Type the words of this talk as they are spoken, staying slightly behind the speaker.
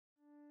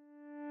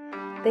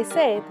They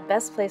say the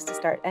best place to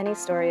start any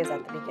story is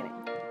at the beginning.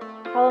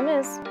 Problem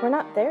is, we're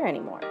not there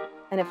anymore.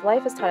 And if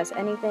life has taught us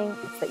anything,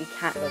 it's that you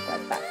can't live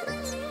life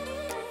backwards.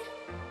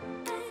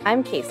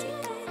 I'm Casey,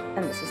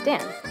 and this is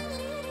Dan.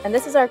 And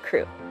this is our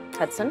crew: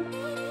 Hudson,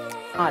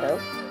 Otto,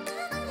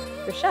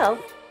 Rochelle,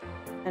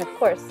 and of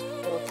course,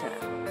 little Tuna.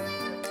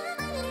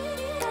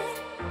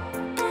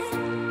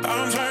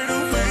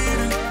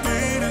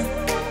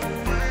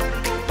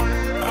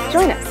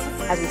 Join us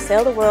as we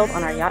sail the world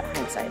on our yacht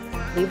Hindsight,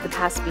 leave the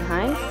past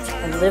behind,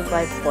 and live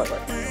life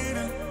forward.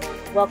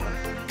 Welcome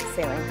to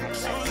Sailing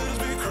Hindsight.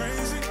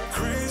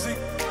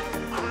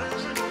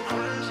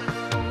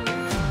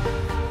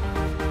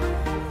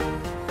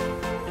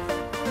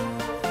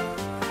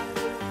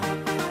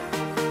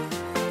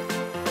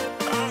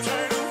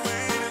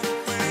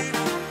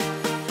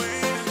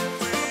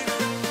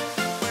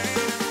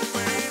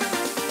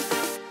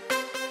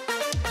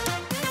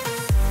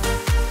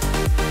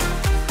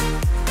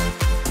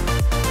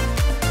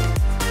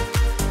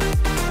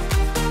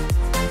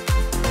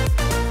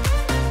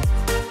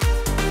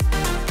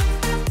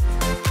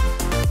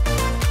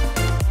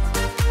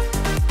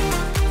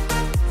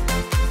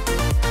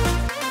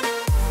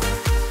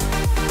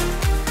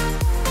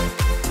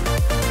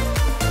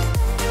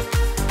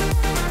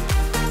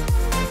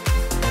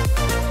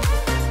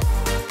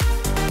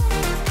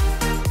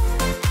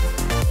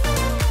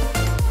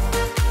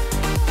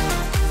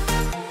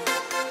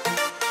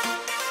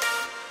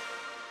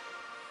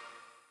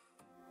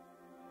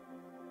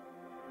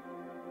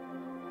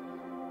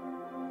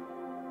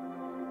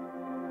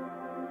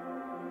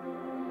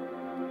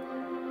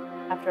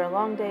 After a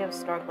long day of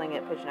snorkeling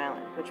at Pigeon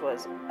Island, which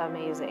was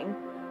amazing,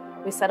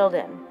 we settled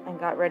in and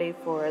got ready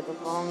for the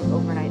long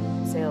overnight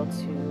sail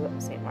to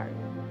Sint Maarten.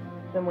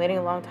 We've been waiting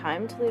a long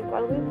time to leave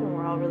Guadeloupe and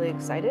we're all really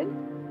excited,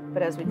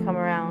 but as we come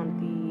around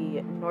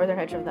the northern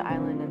edge of the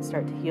island and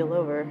start to heel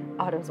over,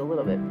 Otto's a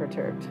little bit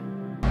perturbed.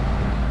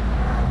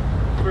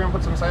 We're going to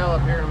put some sail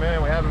up here in a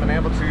minute. We haven't been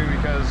able to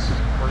because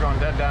we're going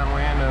dead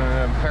downwind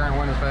and the apparent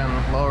wind has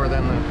been lower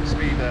than the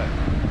speed that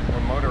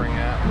we're motoring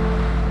at.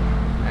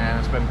 And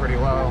it's been pretty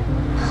low,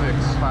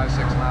 5,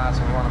 6 knots,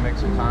 and we want to make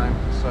some time.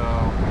 So,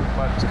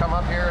 but it's come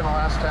up here in the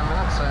last 10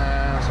 minutes,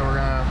 and so we're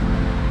gonna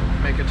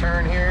make a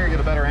turn here, get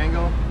a better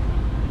angle,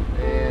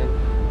 and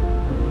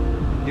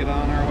get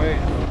on our way.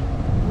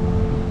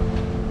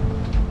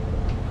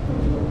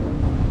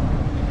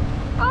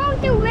 Oh,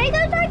 the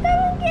windows are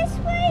going this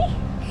way.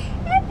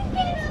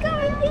 Everything's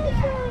going this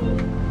way.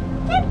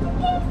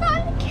 Everything's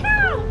on the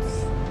couch.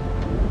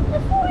 The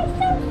floor is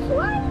so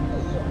slimy.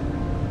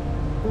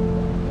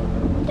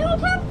 Don't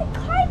have the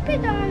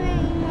carpet on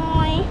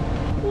anymore.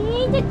 We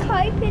need the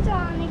carpet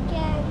on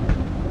again.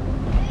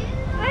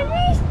 When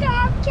we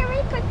stop, can we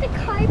put the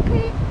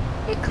carpet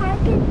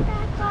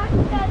back on?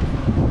 Because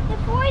the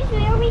floor is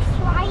really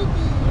slimy.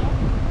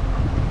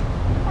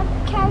 But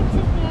the couch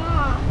is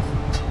not.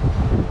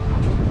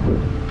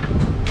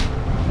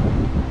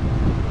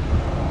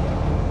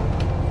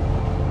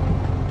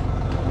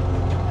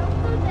 Don't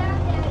go down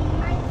there, you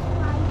might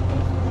slide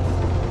this.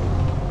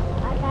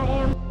 Like I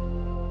am.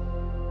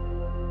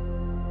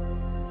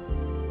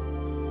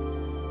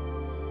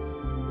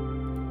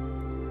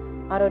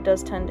 Otto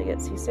does tend to get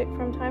seasick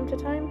from time to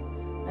time,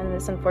 and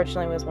this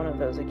unfortunately was one of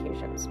those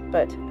occasions.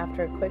 But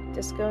after a quick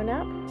disco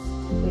nap,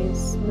 we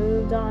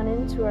moved on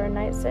into our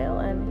night sail,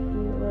 and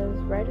he was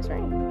right as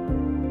rain.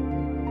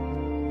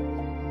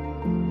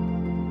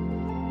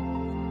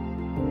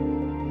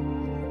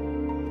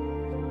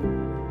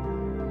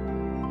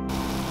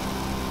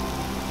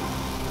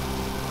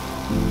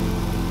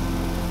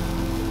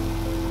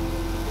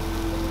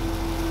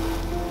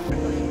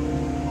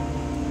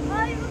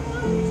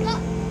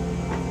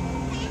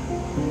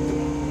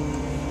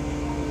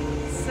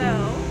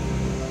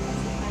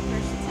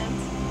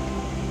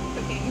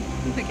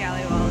 The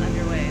galley while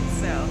underway,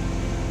 so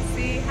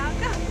see how it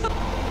goes.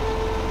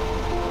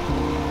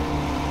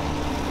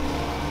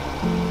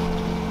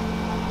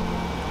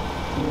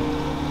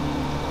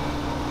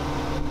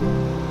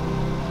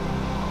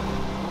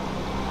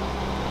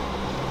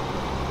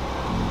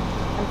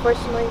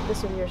 Unfortunately,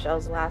 this will be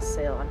Rochelle's last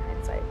sail on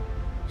Hindsight.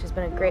 She's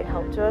been a great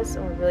help to us,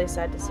 and we're really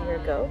sad to see her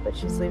go, but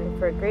she's leaving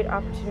for a great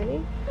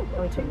opportunity,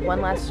 and we took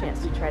one last chance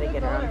to try to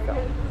get her on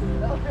film.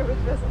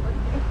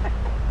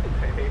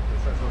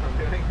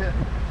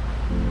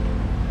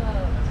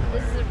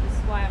 This is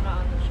why I'm not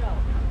on the show.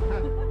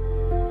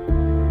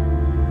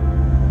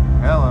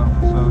 Hello,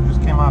 so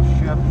just came off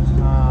shift.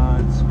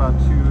 It's about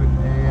 2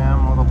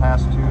 a.m., a little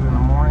past 2 in the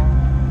morning.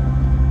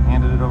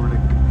 Handed it over to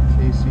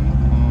Casey,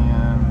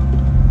 and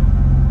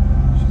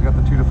she's got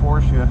the 2 to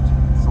 4 shift.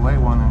 It's a late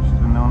one, and she's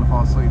been known to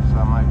fall asleep, so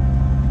I might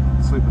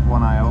sleep with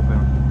one eye open.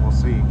 We'll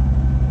see.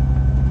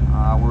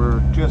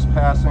 We're just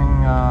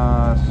passing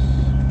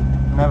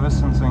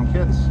Nevis and St.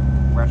 Kitts.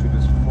 We're actually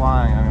just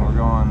flying. I mean, we're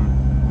going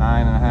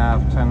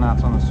 9.5, 10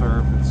 knots on the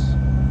surf. It's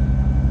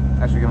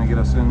actually going to get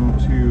us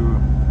into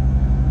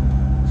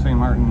Sint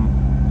Maarten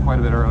quite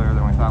a bit earlier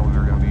than we thought we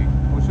were going to be,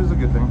 which is a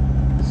good thing.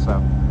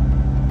 So,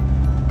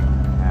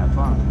 have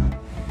fun.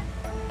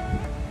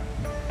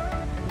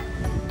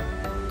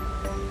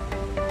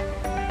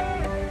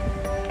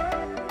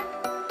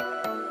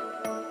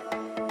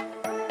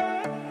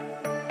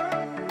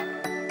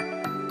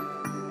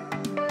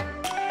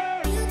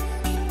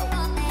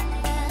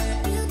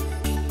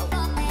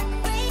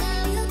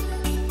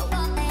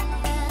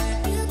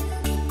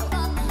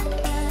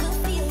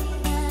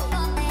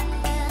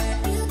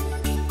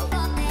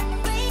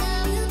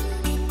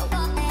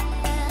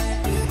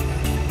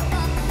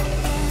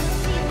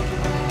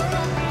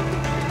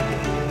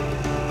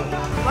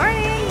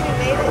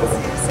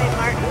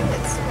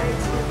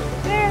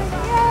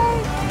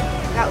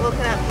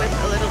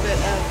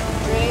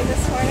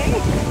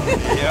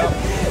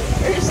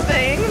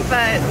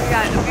 but we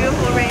got a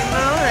beautiful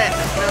rainbow that I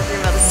don't know if you're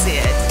able to see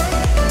it,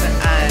 but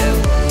I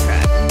will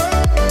try.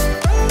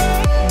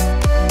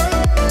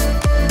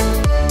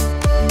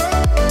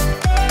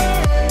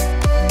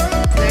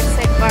 There's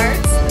St.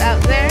 Bart's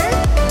out there,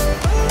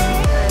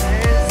 and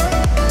there's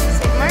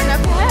St. Maarten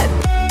up ahead.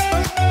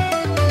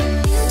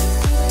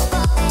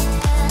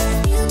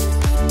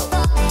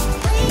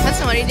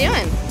 Hudson, what are you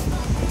doing?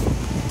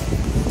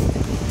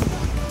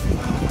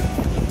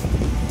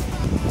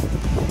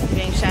 You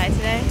being shy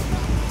today?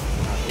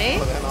 Me?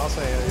 But then I'll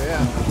say,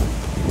 yeah,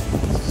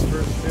 this is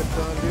first shift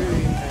on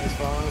duty, and he's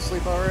falling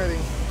asleep already.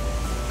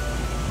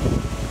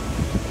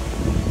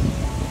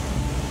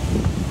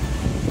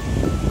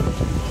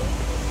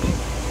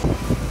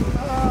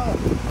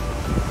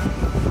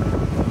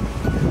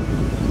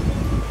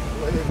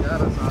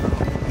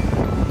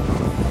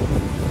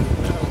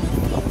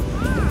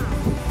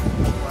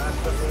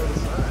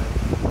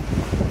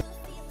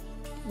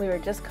 We were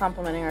just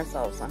complimenting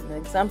ourselves on an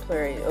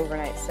exemplary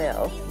overnight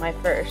sail, my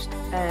first,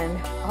 and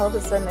all of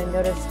a sudden I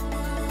noticed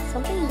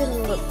something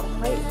didn't look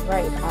quite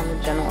right on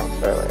the general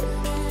thriller.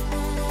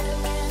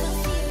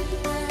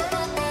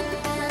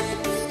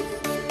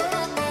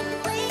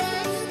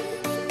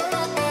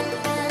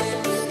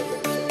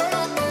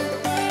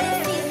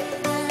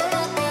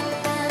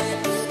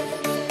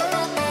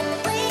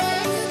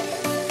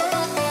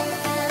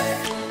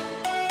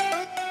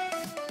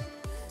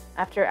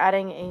 After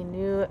adding a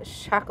new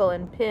shackle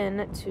and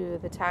pin to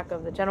the tack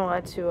of the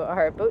Genoa to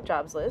our boat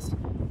jobs list,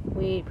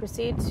 we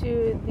proceed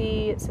to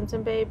the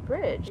Simpson Bay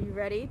Bridge. Are you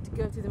ready to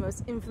go through the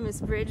most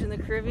infamous bridge in the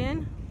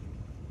Caribbean?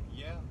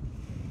 Yeah,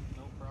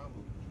 no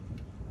problem.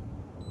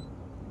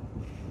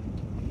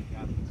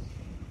 Got this.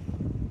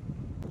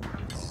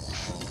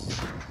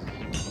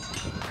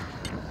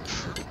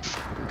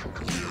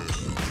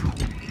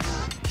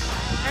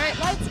 All right,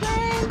 lights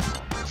going!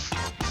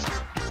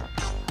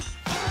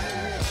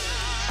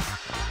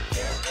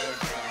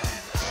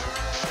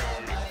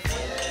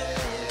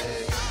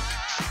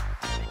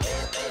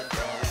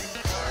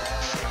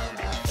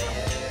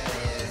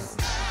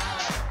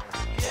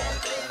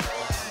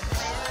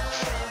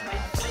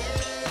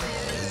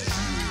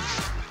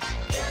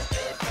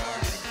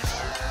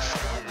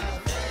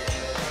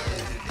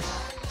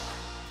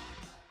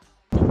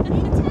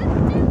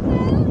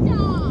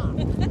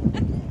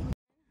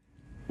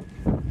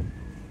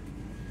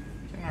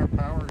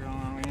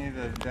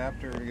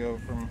 Adapter to go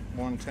from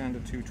 110 to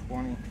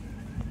 220,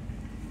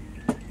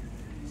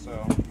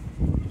 so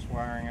just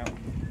wiring up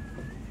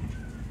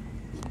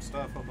some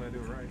stuff. Hopefully I do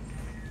it right,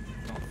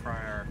 don't fry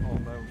our whole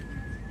boat.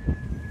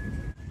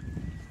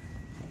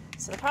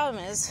 So the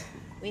problem is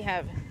we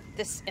have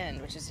this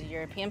end, which is a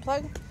European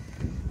plug,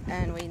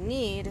 and we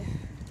need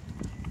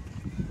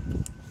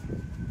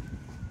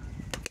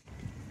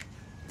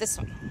this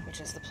one,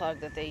 which is the plug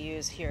that they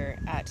use here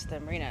at the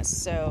marinas.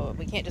 So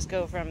we can't just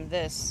go from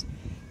this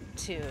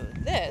to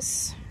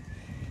this.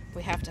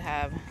 We have to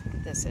have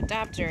this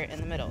adapter in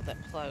the middle that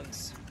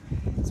plugs.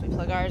 So we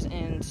plug ours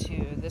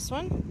into this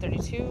one,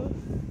 32,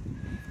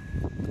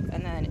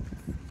 and then,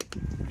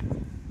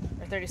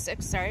 or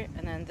 36, sorry,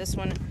 and then this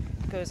one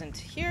goes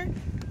into here,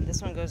 and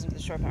this one goes into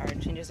the shore power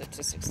and changes it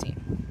to 16,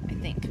 I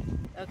think.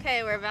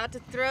 Okay, we're about to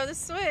throw the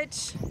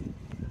switch.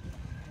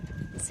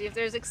 Let's see if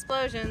there's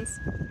explosions.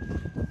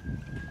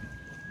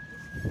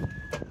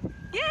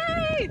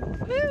 Yay!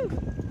 Woo!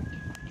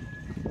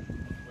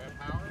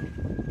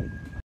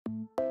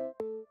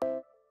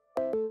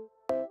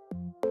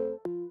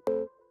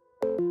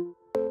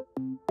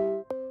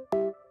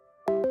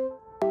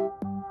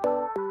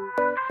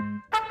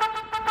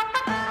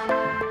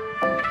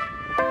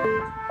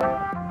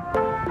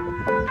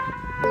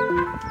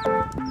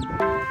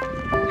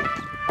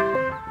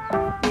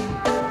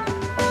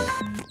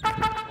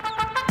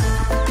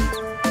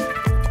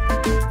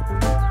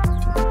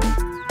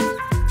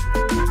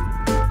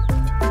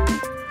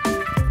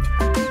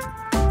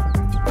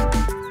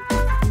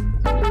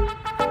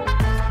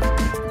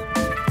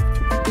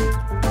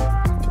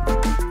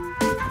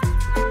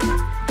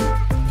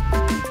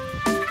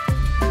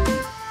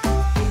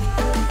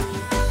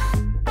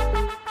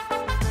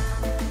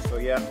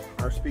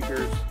 Our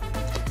speakers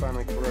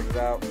finally corroded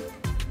out.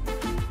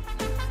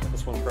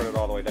 This one corroded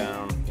all the way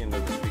down into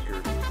the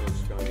speaker, so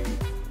it's going to be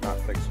not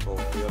fixable.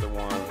 The other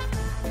one,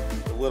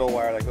 the little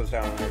wire that goes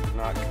down in there, did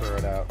not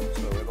corrode out,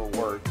 so it'll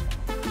work.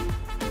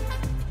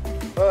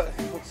 But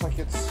it looks like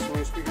it's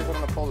new speakers. I'm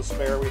going to pull the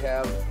spare we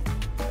have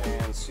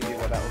and see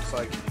what that looks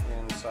like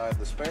inside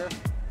the spare.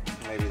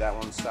 Maybe that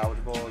one's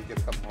salvageable. We get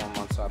a couple more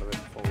months out of it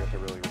before we have to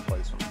really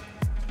replace them.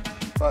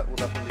 But we'll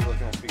definitely be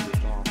looking at speakers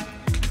tomorrow.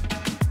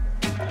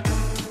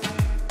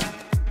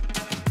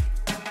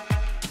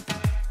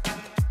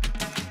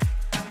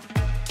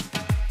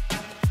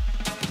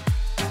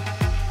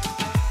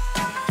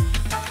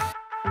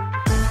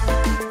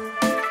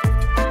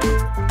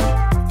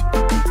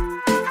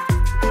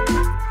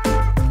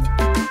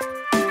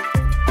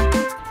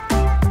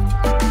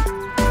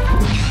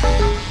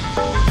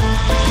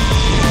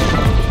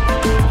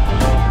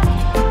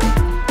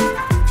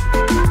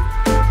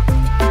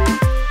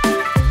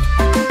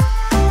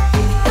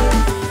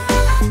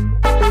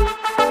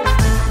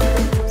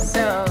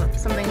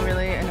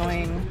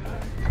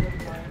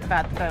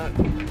 about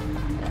the boat.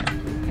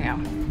 You know,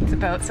 it's a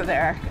boat, so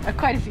there are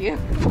quite a few.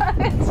 But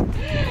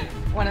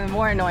one of the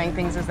more annoying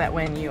things is that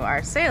when you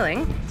are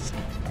sailing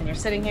and you're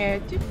sitting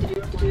here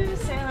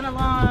sailing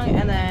along,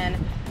 and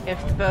then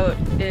if the boat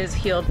is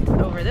heeled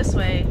over this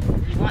way,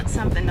 you want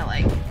something to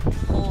like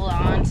hold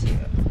on to.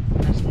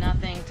 There's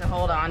nothing to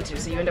hold on to,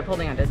 so you end up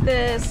holding onto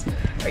this,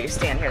 or you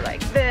stand here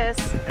like this,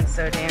 and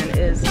so Dan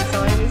is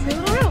installing these new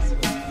little rails.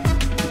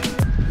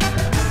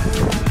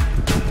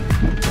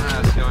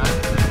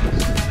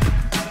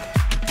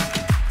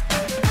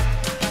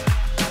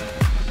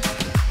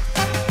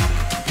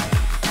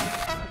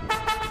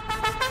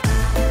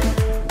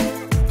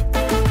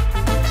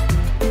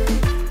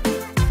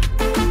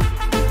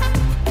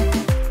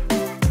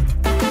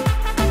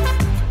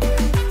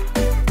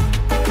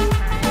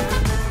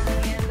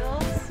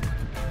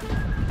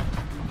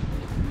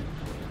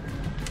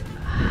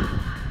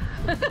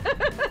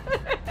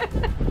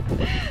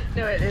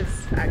 No, it is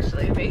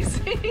actually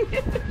amazing.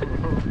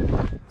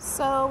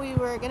 So we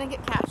were gonna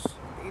get cash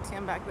at the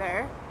ATM back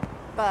there,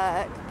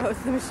 but both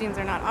of the machines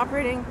are not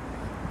operating,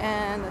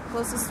 and the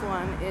closest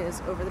one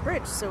is over the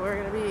bridge. So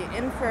we're gonna be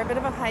in for a bit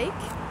of a hike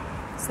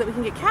so that we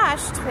can get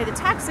cash to pay the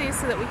taxi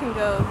so that we can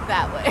go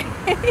that way.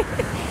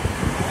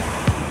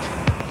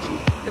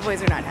 The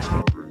boys are not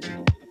happy.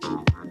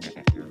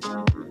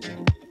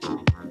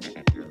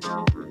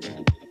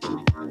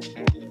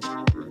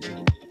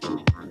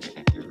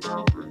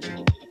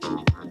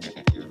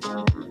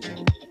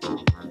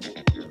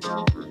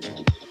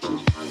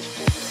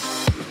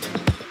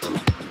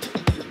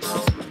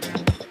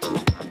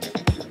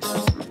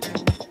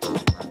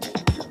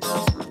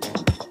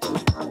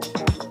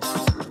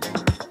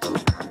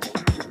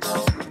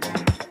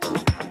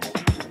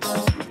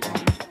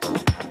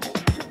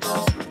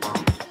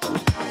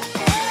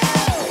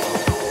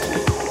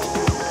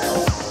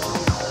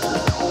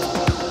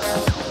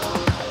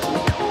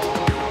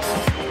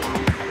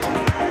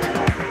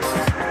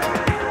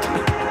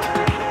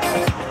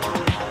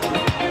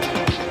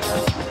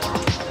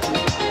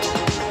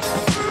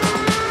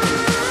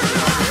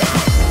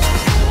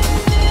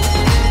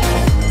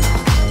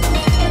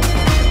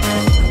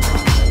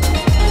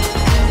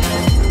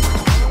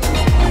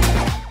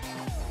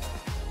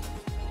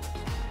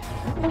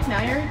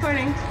 Now you're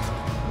recording.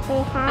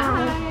 Say hi.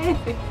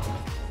 Hi.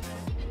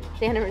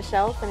 Dan and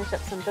Michelle finish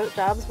up some boat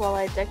jobs while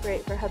I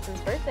decorate for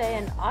Hudson's birthday,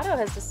 and Otto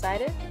has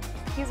decided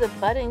he's a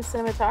budding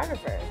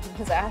cinematographer. He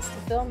was asked to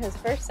film his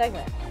first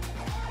segment.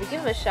 We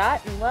give him a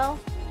shot, and well,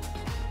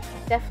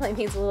 definitely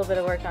needs a little bit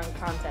of work on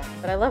content,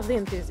 but I love the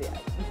enthusiasm.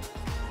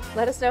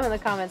 Let us know in the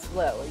comments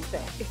below what you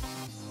think.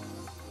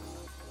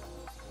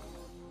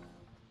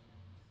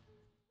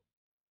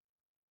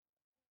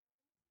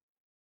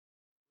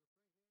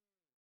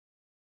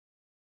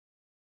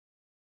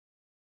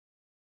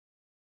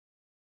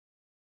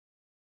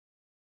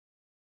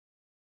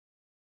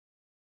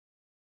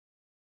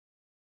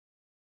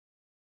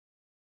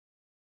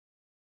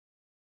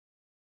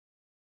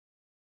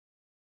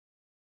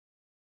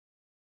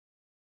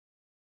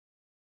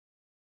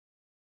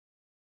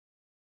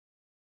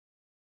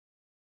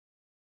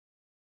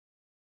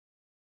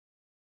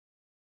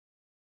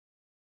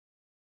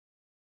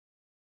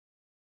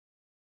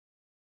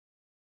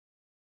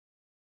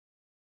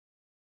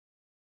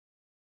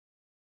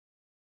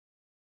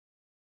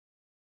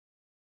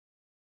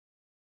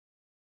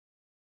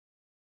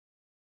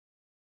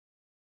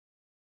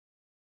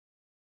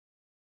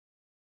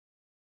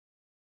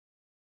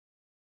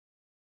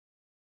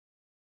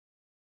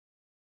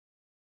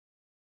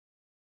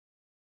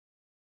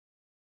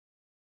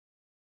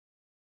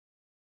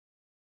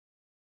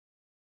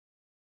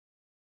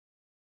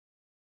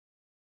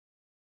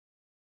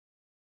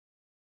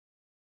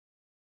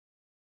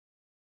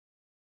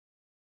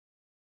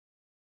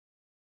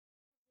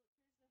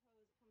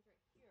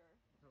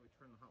 We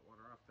turn the hot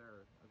water off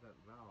there at that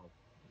valve.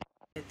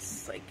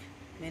 It's like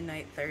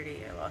midnight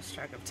 30. I lost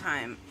track of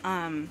time.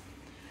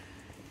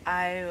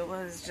 I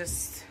was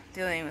just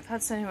dealing with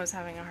Hudson, who was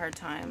having a hard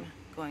time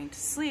going to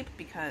sleep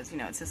because, you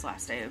know, it's his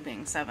last day of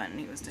being 7.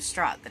 He was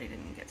distraught that he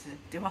didn't get to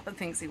do all the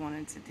things he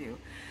wanted to do.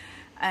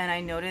 And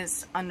I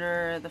noticed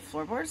under the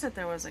floorboards that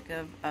there was like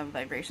a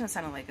vibration that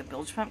sounded like a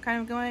bilge pump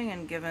kind of going,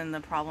 and given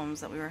the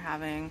problems that we were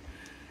having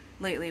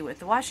lately with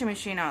the washing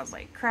machine, I was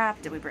like,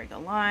 crap, did we break a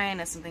line?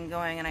 Is something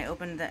going? And I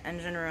opened the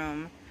engine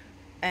room,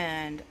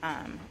 and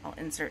I'll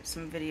insert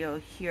some video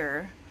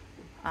here,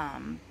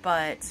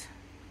 but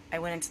I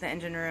went into the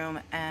engine room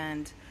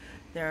and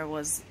there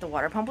was, the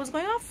water pump was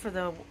going off for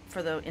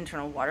the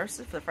internal water,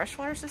 for the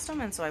freshwater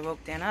system. And so I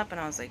woke Dan up and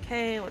I was like,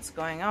 hey, what's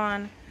going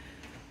on?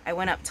 I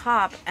went up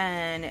top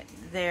and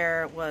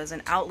there was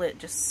an outlet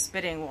just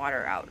spitting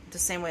water out, the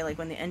same way like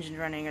when the engine's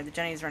running or the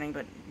Jenny's running,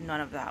 but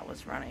none of that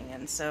was running.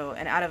 And so,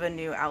 and out of a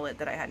new outlet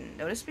that I hadn't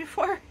noticed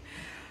before.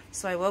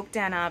 So I woke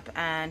Dan up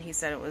and he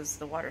said it was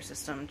the water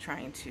system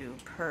trying to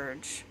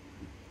purge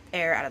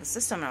air out of the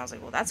system. And I was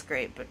like, well, that's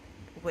great, but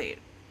wait,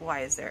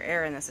 why is there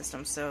air in the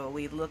system? So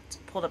we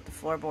pulled up the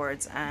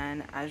floorboards,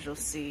 and as you'll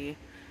see,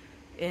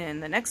 In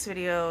the next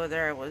video,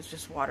 there was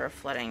just water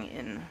flooding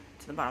in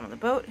to the bottom of the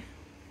boat.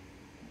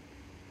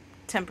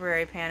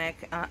 Temporary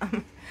panic.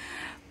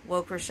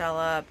 Woke Rochelle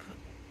up,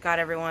 got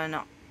everyone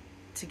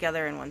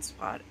together in one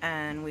spot,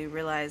 and we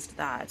realized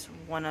that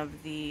one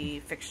of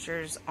the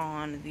fixtures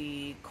on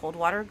the cold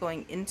water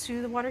going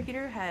into the water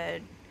heater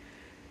had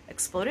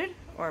exploded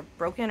or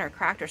broken or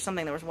cracked or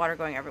something. There was water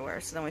going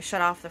everywhere. So then we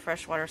shut off the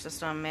fresh water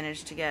system,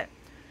 managed to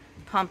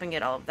pump and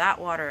get all of that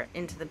water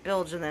into the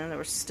bilge, and then there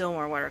was still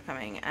more water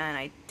coming. And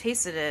I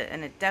tasted it,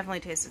 and it definitely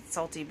tasted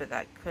salty, but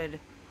that could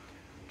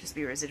just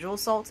be residual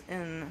salt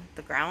in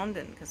the ground,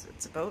 and because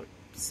it's a boat.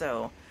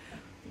 So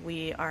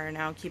we are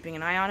now keeping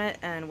an eye on it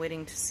and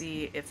waiting to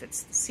see if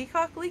it's the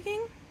seacock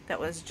leaking that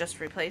was just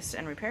replaced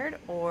and repaired,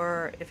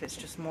 or if it's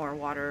just more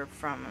water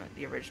from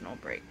the original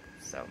break.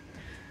 So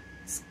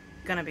it's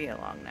gonna be a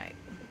long night.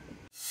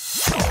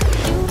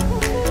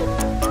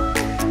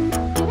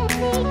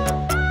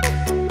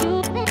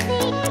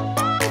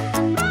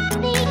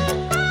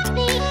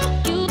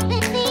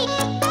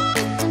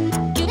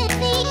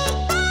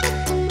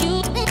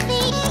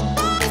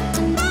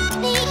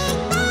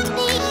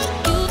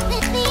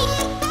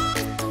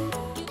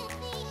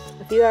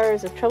 A few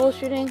hours of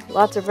troubleshooting,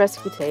 lots of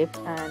rescue tape,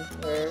 and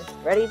we're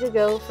ready to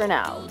go for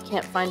now. We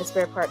can't find a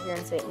spare part here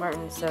in St.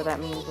 Maarten, so that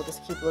means we'll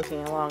just keep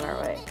looking along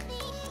our way.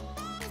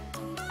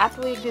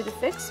 After we do the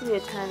fix, we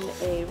attend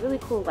a really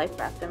cool life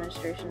raft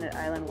demonstration at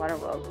Island Water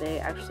World. They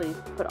actually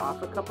put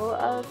off a couple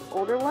of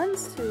older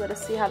ones to let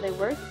us see how they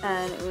work,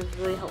 and it was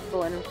really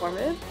helpful and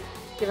informative.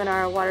 Given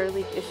our water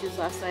leak issues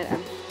last night,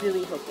 I'm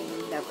really hoping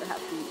we never have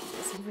to use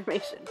this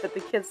information, but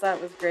the kids thought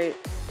it was great.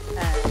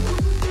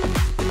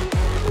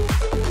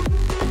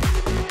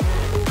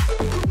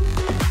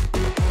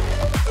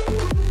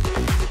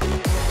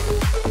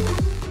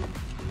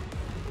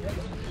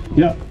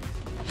 Yeah.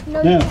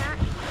 No, Now,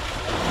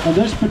 on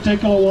this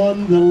particular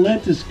one, the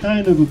lid is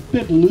kind of a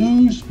bit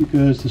loose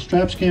because the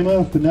straps came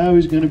off, but now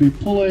he's going to be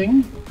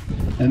pulling.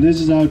 And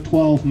this is our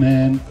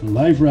 12-man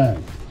life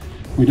raft.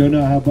 We don't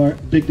know how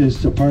big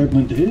this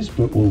apartment is,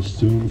 but we'll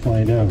soon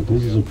find out.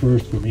 This is a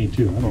first for me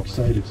too. I'm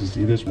excited to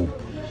see this one.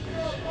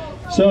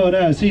 So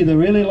now see the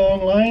really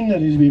long line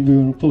that he's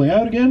been pulling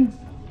out again.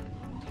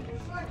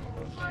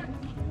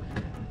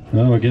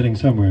 Oh, we're getting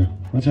somewhere.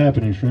 What's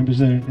happening, Shrimp? Is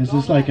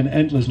this like an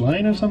endless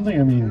line or something?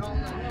 I mean,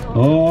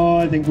 oh,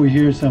 I think we're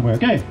here somewhere.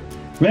 Okay,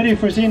 ready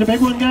for seeing the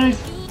big one, guys?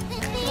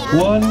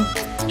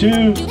 1,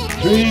 2,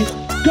 3,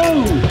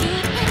 go!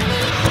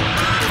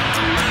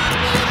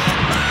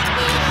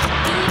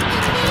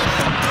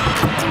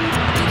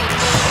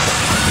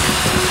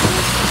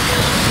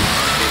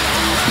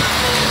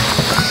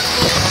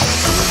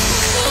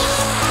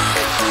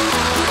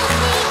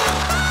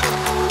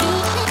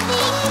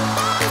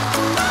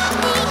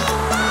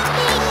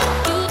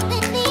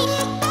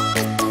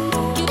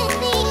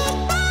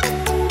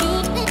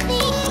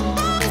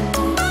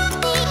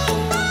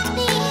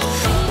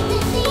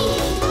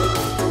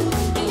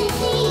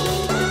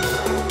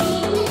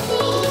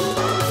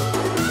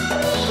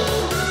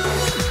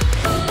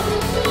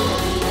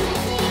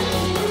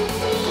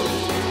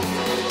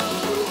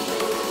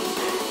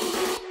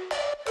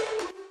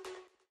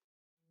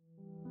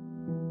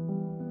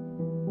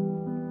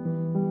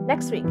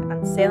 Next week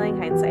on Sailing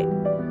Hindsight,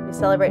 we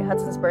celebrate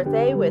Hudson's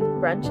birthday with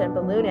brunch and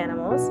balloon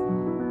animals.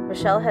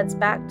 Rochelle heads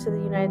back to the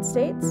United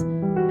States,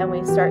 and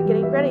we start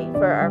getting ready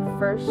for our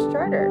first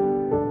charter,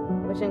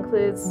 which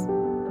includes,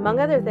 among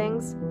other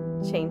things,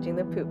 changing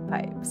the poop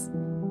pipes.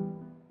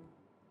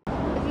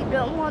 If you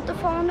don't want to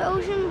fall in the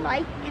ocean,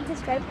 like and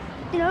subscribe,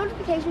 the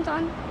notifications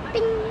on,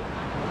 ding,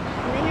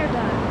 and then you're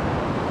done.